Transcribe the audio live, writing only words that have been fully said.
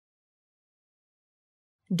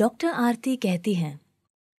Doctor आरती कहती हैं,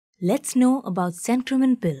 Let's know about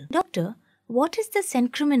Centchroman pill. Doctor, what is the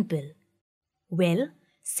Centchroman pill? Well,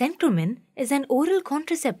 Centchroman is an oral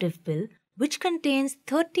contraceptive pill which contains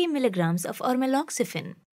 30 milligrams of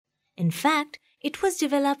ormeloxifene. In fact, it was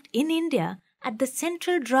developed in India at the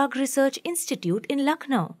Central Drug Research Institute in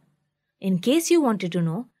Lucknow. In case you wanted to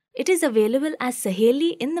know, it is available as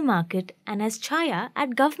Saheli in the market and as Chaya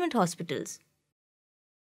at government hospitals.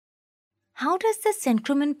 How does the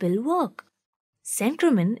Centchroman pill work?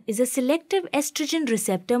 Centchroman is a selective estrogen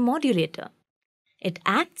receptor modulator. It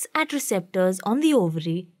acts at receptors on the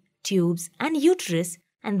ovary, tubes, and uterus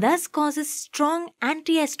and thus causes strong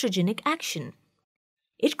anti-estrogenic action.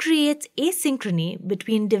 It creates asynchrony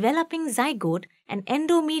between developing zygote and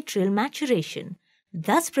endometrial maturation,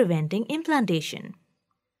 thus preventing implantation.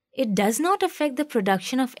 It does not affect the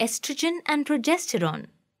production of estrogen and progesterone.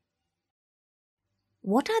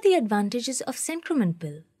 What are the advantages of Centchroman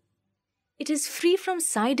pill? It is free from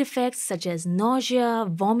side effects such as nausea,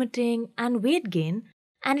 vomiting, and weight gain,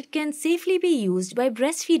 and it can safely be used by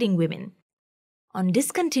breastfeeding women. On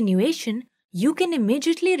discontinuation, you can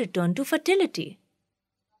immediately return to fertility.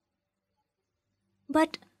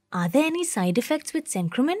 But are there any side effects with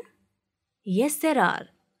Centchroman? Yes, there are.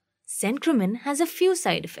 Centchroman has a few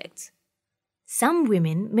side effects. Some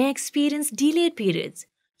women may experience delayed periods,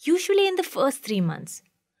 usually in the first 3 months.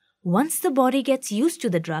 Once the body gets used to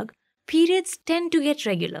the drug, periods tend to get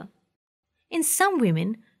regular. In some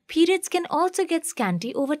women, periods can also get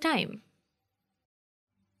scanty over time.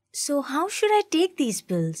 So how should I take these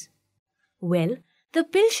pills? Well, the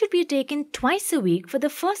pill should be taken twice a week for the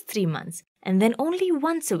first 3 months and then only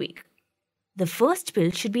once a week. The first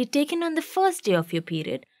pill should be taken on the first day of your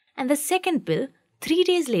period and the second pill 3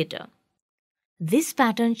 days later. This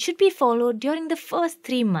pattern should be followed during the first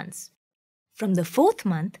 3 months. From the 4th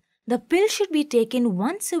month, the pill should be taken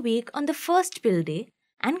once a week on the first pill day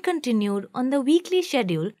and continued on the weekly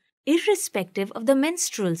schedule irrespective of the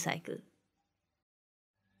menstrual cycle.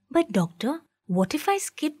 But doctor, what if I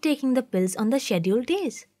skip taking the pills on the scheduled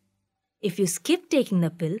days? If you skip taking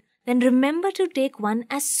the pill, then remember to take one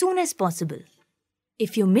as soon as possible.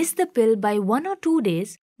 If you miss the pill by 1 or 2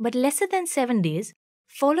 days but lesser than 7 days,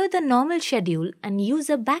 follow the normal schedule and use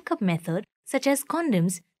a backup method such as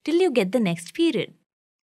condoms till you get the next period.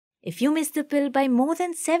 If you miss the pill by more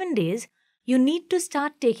than 7 days, you need to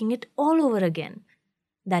start taking it all over again.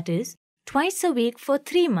 That is, twice a week for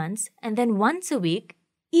 3 months and then once a week,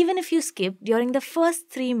 even if you skip during the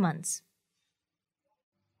first 3 months.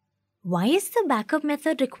 Why is the backup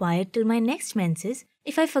method required till my next menses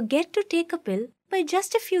if I forget to take a pill by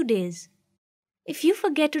just a few days? If you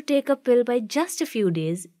forget to take a pill by just a few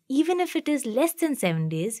days, even if it is less than 7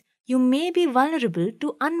 days, you may be vulnerable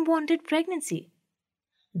to unwanted pregnancy.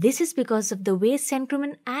 This is because of the way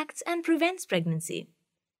Centchroman acts and prevents pregnancy.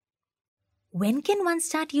 When can one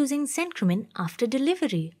start using Centchroman after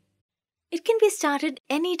delivery? It can be started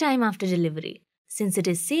any time after delivery, since it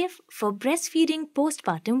is safe for breastfeeding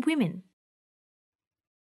postpartum women.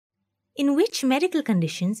 In which medical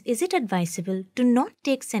conditions is it advisable to not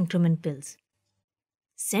take Centchroman pills?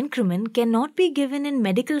 Centchroman cannot be given in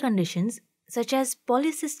medical conditions such as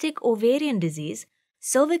polycystic ovarian disease,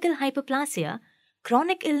 cervical hyperplasia,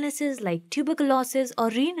 chronic illnesses like tuberculosis or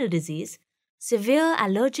renal disease, severe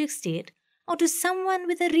allergic state, or to someone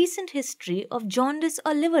with a recent history of jaundice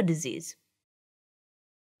or liver disease.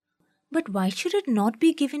 But why should it not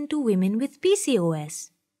be given to women with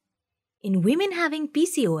PCOS? In women having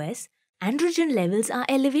PCOS, androgen levels are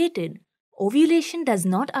elevated, ovulation does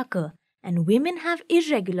not occur, and women have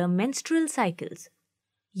irregular menstrual cycles.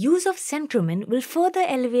 Use of Centchroman will further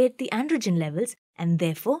elevate the androgen levels and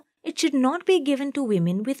therefore it should not be given to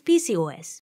women with PCOS.